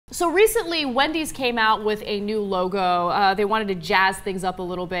So recently, Wendy's came out with a new logo. They wanted to jazz things up a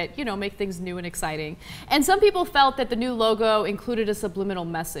little bit, you know, make things new and exciting. And some people felt that the new logo included a subliminal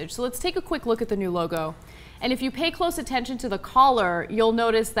message. So let's take a quick look at the new logo. And if you pay close attention to the collar, you'll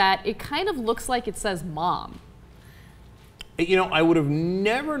notice that it kind of looks like it says mom. You know, I would have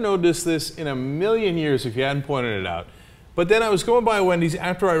never noticed this in a million years if you hadn't pointed it out. But then I was going by Wendy's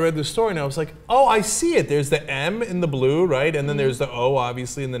after I read the story, and I was like, oh, I see it. There's the M in the blue, right? And then there's the O,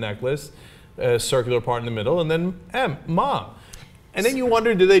 obviously, in the necklace, circular part in the middle, and then M, mom. And then you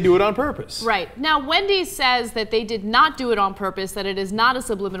wonder, did they do it on purpose? Right. Now, Wendy's says that they did not do it on purpose, that it is not a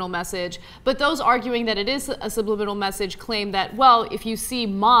subliminal message, but those arguing that it is a subliminal message claim that, well, if you see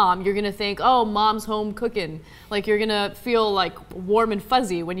mom, you're going to think, oh, mom's home cooking. Like, you're going to feel like warm and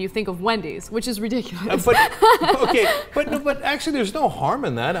fuzzy when you think of Wendy's, which is ridiculous. But actually, there's no harm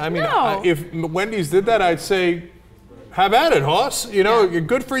in that. I mean, no. If Wendy's did that, I'd say, have at it, Hoss. You know,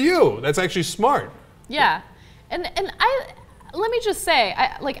 good for you. That's actually smart. Yeah. And let me just say,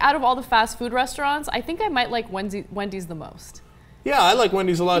 like out of all the fast food restaurants, I think I might like Wendy's the most. Yeah, I like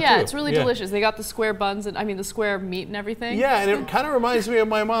Wendy's a lot too. Yeah, it's really delicious. They got the square buns and the square meat and everything. Yeah, and it kind of reminds me of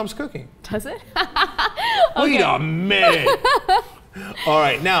my mom's cooking. Does it? Wait a minute. All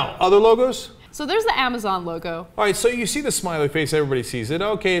right, now other logos. So there's the Amazon logo. All right, so you see the smiley face, everybody sees it.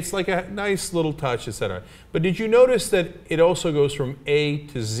 Okay, it's like a nice little touch, etc. But did you notice that it also goes from A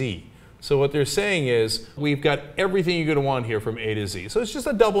to Z? So what they're saying is, we've got everything you're going to want here from A to Z. So it's just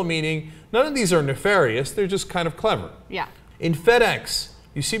a double meaning. None of these are nefarious. They're just kind of clever. Yeah. In FedEx,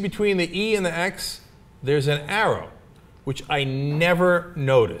 you see between the E and the X, there's an arrow, which I never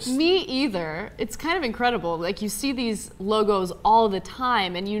noticed. Me either. It's kind of incredible. Like, you see these logos all the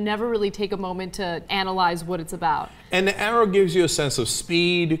time, and you never really take a moment to analyze what it's about. And the arrow gives you a sense of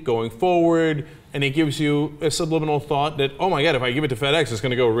speed, going forward, and it gives you a subliminal thought that, oh my God, if I give it to FedEx, it's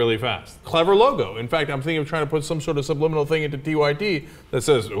going to go really fast. Clever logo. In fact, I'm thinking of trying to put some sort of subliminal thing into TYT that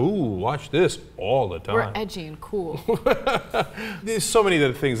says, ooh, watch this all the time. We're edgy and cool. There's so many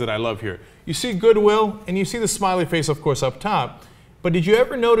other things that I love here. You see goodwill, and you see the smiley face, of course, up top. But did you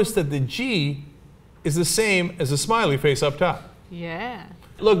ever notice that the G is the same as the smiley face up top? Yeah.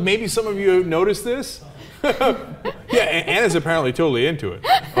 Look, maybe some of you noticed this. Yeah, Anna's apparently totally into it.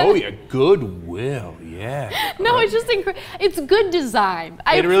 Oh yeah, goodwill, yeah. No, it's just incredible. It's good design.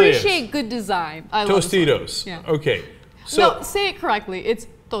 I appreciate good design. I Tostitos. Yeah. Okay. So no, say it correctly. It's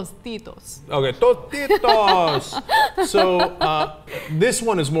Tostitos. Okay, Tostitos. So this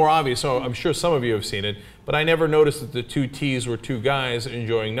one is more obvious, so I'm sure some of you have seen it, but I never noticed that the two T's were two guys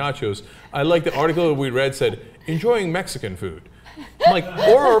enjoying nachos. I like the article that we read said, enjoying Mexican food. I'm like,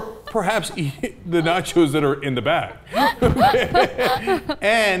 or perhaps eat the nachos that are in the bag.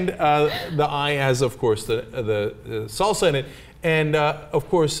 And the I has, of course, the salsa in it. And, of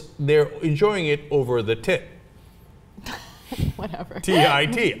course, they're enjoying it over the tit. Whatever.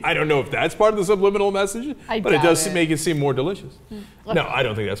 T-I-T. I don't know if that's part of the subliminal message, but it does make it seem more delicious. No, I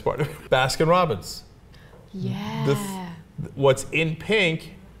don't think that's part of it. Baskin Robbins. Yeah. What's in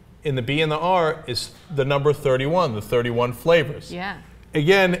pink in the B and the R is the number 31, the 31 flavors. Yeah.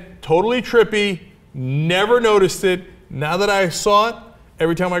 Again, totally trippy, never noticed it. Now that I saw it,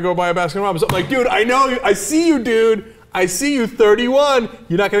 every time I go by a Baskin Robbins, I'm like, dude, I know you, I see you, dude. I see you, 31.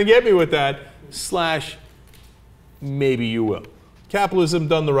 You're not gonna get me with that. Slash, maybe you will. Capitalism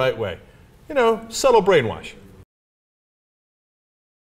done the right way. You know, subtle brainwash.